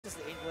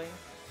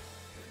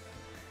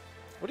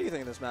What do you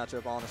think of this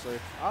matchup, honestly?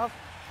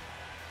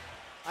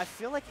 I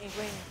feel like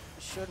Inkling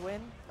should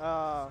win,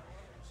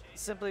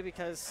 simply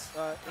because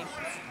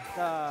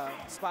the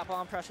spot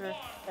bomb pressure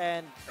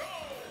and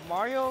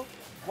Mario.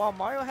 While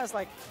Mario has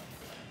like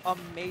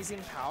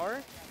amazing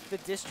power, the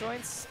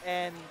disjoints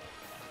and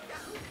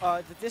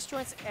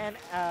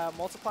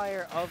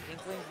multiplier of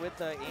Inkling with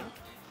the ink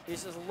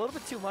is just a little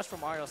bit too much for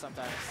Mario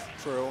sometimes.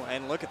 True,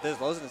 and look at this.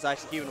 Lozen is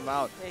actually keeping him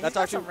out. Yeah, that's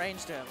got actually some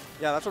range to him.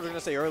 Yeah, that's what I was going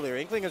to say earlier.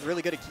 Inkling is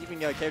really good at keeping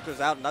characters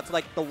out, and that's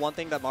like the one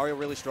thing that Mario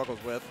really struggles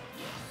with.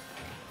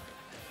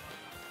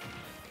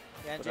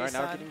 Yeah, But right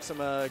now,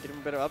 getting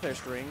a bit of up air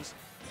strings.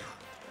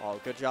 Oh,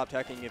 good job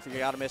teching. If you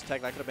got a miss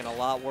tech, that could have been a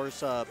lot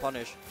worse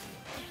punish.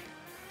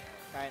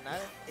 All right, not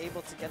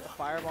able to get the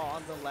fireball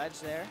on the ledge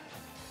there.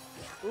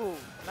 Ooh,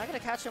 not going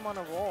to catch him on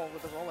a roll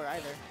with the roller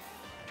either.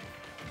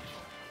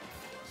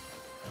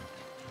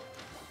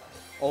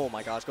 Oh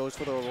my gosh, goes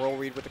for the roll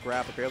read with the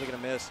grab, but barely going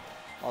to miss.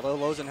 Although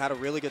Lozen had a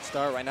really good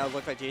start, right now it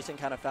looks like Jsan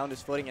kind of found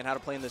his footing and how to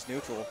play in this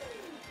neutral.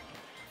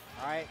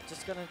 All right,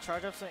 just going to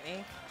charge up some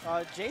ink.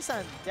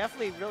 Jsan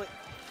definitely really...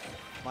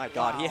 My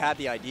God, he had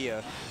the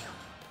idea.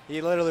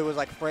 He literally was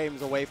like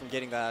frames away from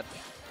getting that.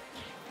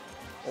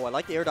 Oh, I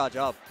like the air dodge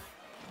up.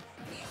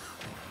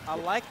 I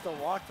like the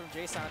walk from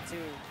Jsan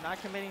too,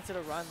 not committing to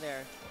the run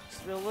there.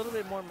 Just feel a little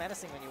bit more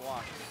menacing when you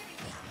walk.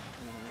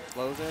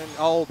 Lozen,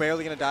 oh,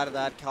 barely going to die to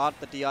that. Caught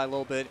the DI a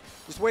little bit.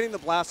 Just waiting the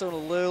blast zone a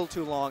little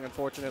too long,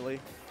 unfortunately.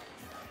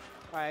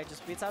 All right,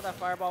 just beats out that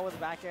fireball with the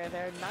back air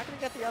there. Not going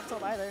to get the up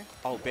tilt either.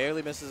 Oh,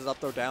 barely misses his up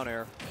throw down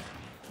air.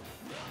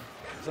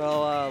 So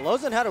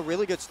Lozen had a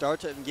really good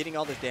start to getting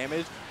all this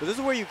damage, but this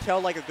is where you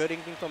tell like a good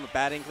Inkling from a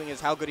bad Inkling is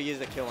how good he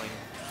is at killing.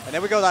 And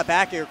then we go that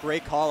back air,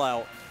 great call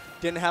out.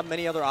 Didn't have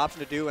many other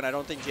options to do, and I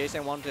don't think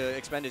Jsan wanted to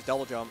expend his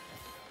double jump.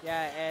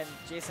 Yeah, and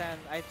Jsan,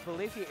 I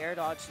believe he air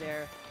dodged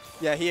there.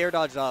 Yeah, he air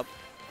dodged up.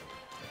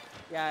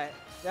 Yeah,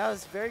 that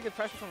was very good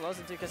pressure from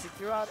Lozen too, because he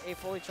threw out a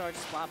fully charged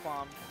splat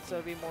bomb, so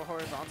it'd be more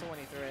horizontal when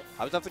he threw it.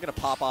 I was definitely going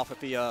to pop off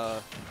if he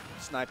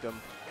sniped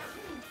him.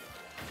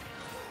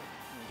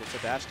 Gets a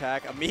dash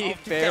attack. Immediate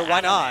fair. Why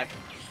not?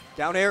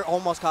 Down air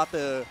almost caught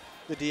the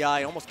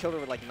DI. Almost killed her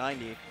with like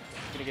 90. Going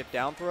to get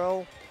down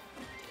throw.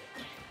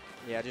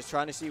 Yeah, just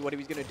trying to see what he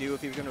was going to do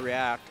if he was going to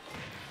react.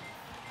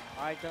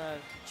 All right, gonna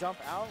jump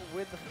out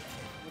with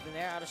an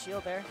air out of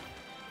shield there.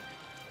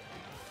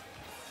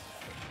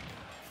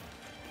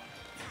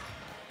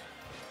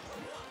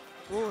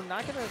 Ooh,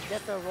 not gonna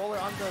get the roller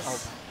on the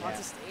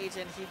onto stage,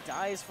 and he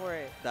dies for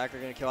it. Dagger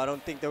gonna kill. I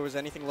don't think there was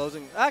anything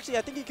Lozen. Actually,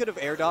 I think he could have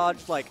air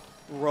dodged, like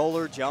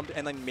roller jumped,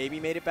 and then maybe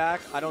made it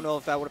back. I don't know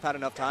if that would have had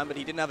enough time, but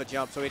he didn't have a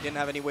jump, so he didn't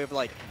have any way of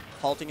like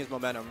halting his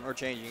momentum or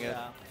changing it.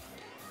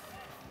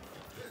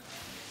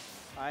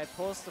 All right,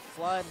 pulls the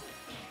flood,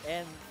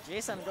 and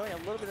Jsan going a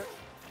little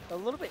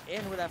bit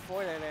in with that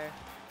forward there.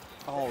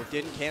 Oh,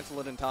 didn't cancel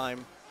it in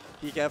time.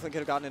 He definitely could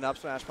have gotten an up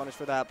smash punish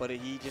for that, but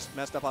he just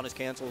messed up on his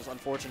cancels.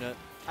 Unfortunate.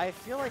 I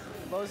feel like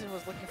Lozen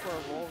was looking for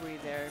a roll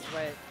read there,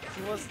 but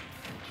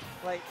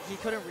he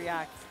couldn't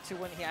react to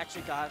when he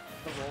actually got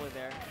the roller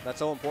there. That's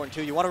so important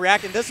too. You want to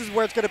react, and this is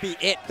where it's going to be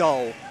it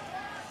though.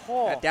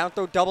 Oh. That down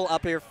throw double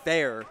up air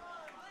fair.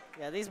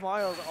 Yeah, these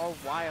Marios are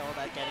wild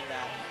at getting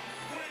that.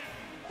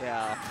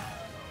 Yeah.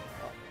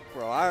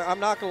 Bro, I'm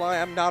not going to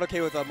lie. I'm not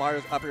okay with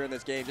Mario's up air in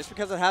this game. Just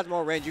because it has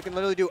more range, you can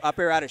literally do up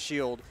air out of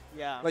shield.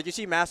 Yeah. Like you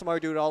see Master Mario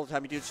do it all the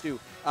time. You just do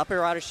up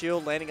air out of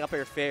shield, landing up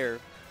air fair.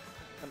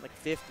 I'm like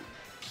 50.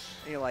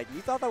 And you're like, you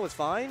thought that was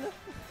fine?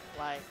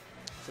 Like.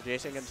 So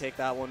Jsan going to take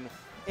that one.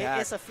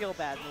 It's a feel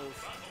bad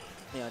move.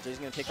 Yeah, Jsan's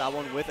going to take that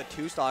one with a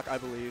 2-stock, I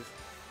believe.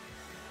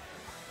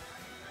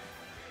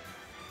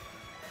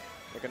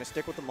 They're going to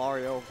stick with the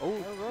Mario.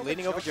 Oh,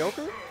 leading over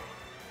Joker?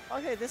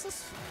 Okay, this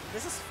is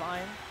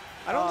fine.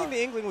 I don't think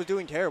the Inkling was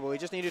doing terrible. He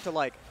just needed to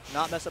like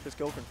not mess up his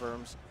kill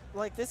confirms.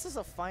 Like this is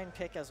a fine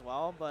pick as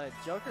well, but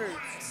Joker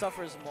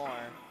suffers more.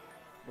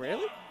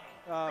 Really?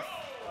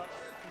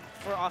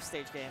 For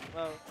offstage game.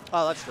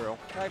 Oh, that's true.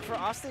 Like for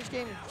offstage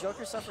game,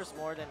 Joker suffers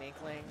more than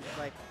Inkling.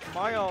 Like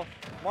Mario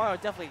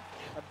definitely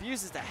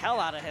abuses the hell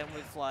out of him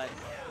with Flood.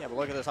 Yeah, but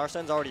look at this.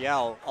 Arsene's already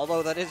out.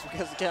 Although that is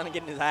because he's kind of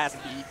getting his ass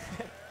beat.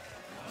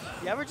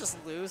 You ever just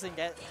lose and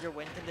get your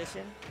win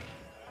condition?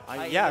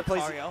 Yeah,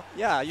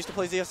 I used to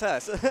play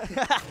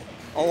ZSS.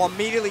 Oh,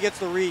 immediately gets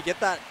the read. Get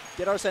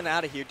Arsene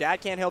out of here. Dad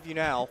can't help you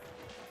now.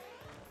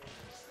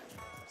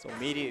 So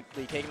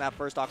immediately taking that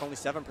first stock, only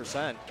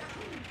 7%.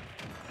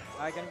 All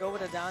right, gonna go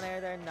with a down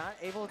air there. Not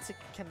able to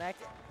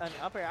connect an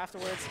up air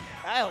afterwards.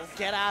 Oh,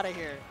 get out of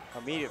here.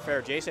 Immediate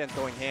fair. Jsan's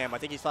going ham. I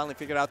think he's finally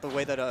figured out the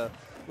way that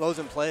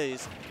Lozen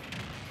plays.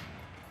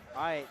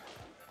 All right,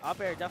 up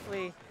air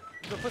definitely.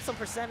 We'll put some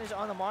percentage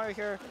on the Mario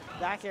here.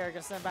 Back air,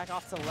 gonna send back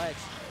off to the ledge.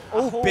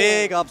 Oh,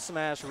 big up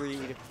smash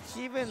read.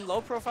 He even low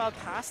profile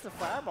past the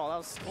fireball. That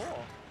was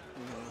cool.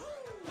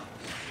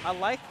 I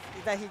like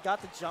that he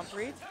got the jump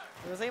read.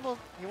 He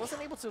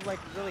wasn't able to like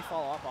really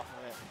fall off of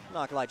it. I'm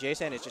not gonna lie,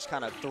 Jsan is just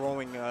kind of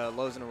throwing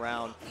Lozen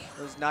around.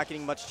 He's not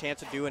getting much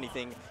chance to do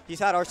anything. He's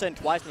had Arsene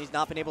twice and he's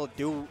not been able to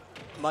do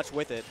much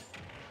with it.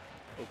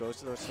 It goes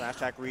to the smash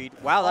attack read.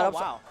 Wow, that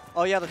wow.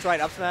 Oh yeah, that's right.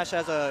 Up smash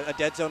has a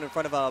dead zone in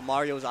front of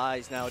Mario's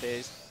eyes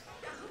nowadays.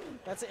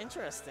 That's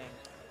interesting.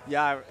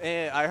 Yeah,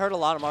 I heard a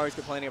lot of Marios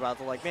complaining about it.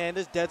 They're like, man,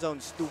 this dead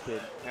zone's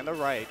stupid. And they're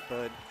right,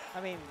 but...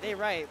 I mean, they're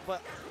right,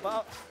 but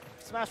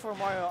Smash 4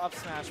 Mario up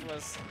smash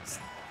was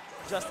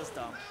just as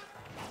dumb.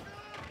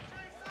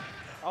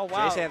 Oh,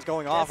 wow. Jsan's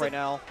going off right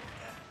now.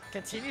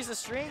 Continues the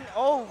string.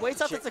 Oh,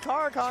 waits out the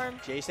Takara Karn.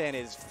 Jsan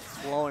is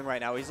flowing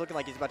right now. He's looking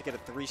like he's about to get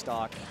a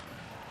 3-stock.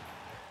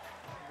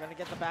 Gonna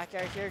get the back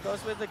air here.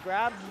 Goes with the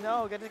grab.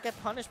 No, gonna get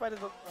punished by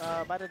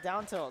the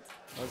down tilt.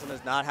 Lozen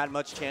has not had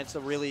much chance to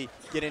really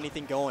get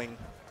anything going.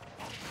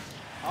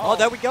 Oh,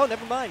 there we go.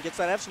 Never mind. Gets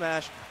that F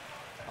smash.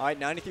 All right,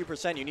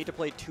 93%. You need to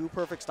play 2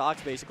 perfect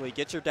stocks, basically.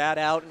 Get your dad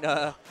out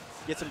and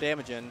get some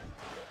damage in.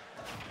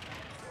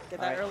 Get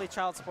that early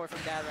child support from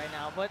dad right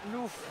now, but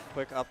oof.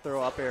 Quick up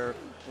throw, up air.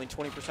 Only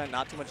 20%,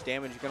 not too much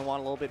damage. You're going to want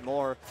a little bit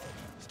more.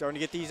 Starting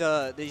to get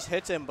these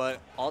hits in, but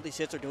all these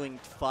hits are doing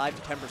 5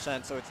 to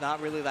 10%, so it's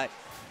not really that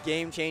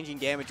game-changing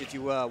damage that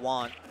you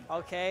want.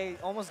 Okay,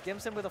 almost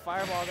gimps him with a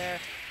fireball there,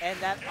 and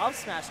that up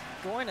smash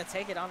going to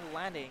take it on the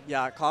landing.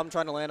 Yeah, Calm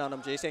trying to land on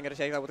him. Jsan going to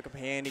take that with a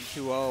companion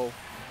 2-0.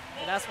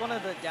 And that's one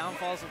of the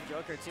downfalls of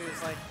Joker, too.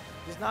 It's like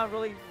there's not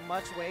really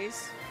much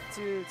ways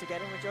to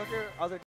get him with Joker other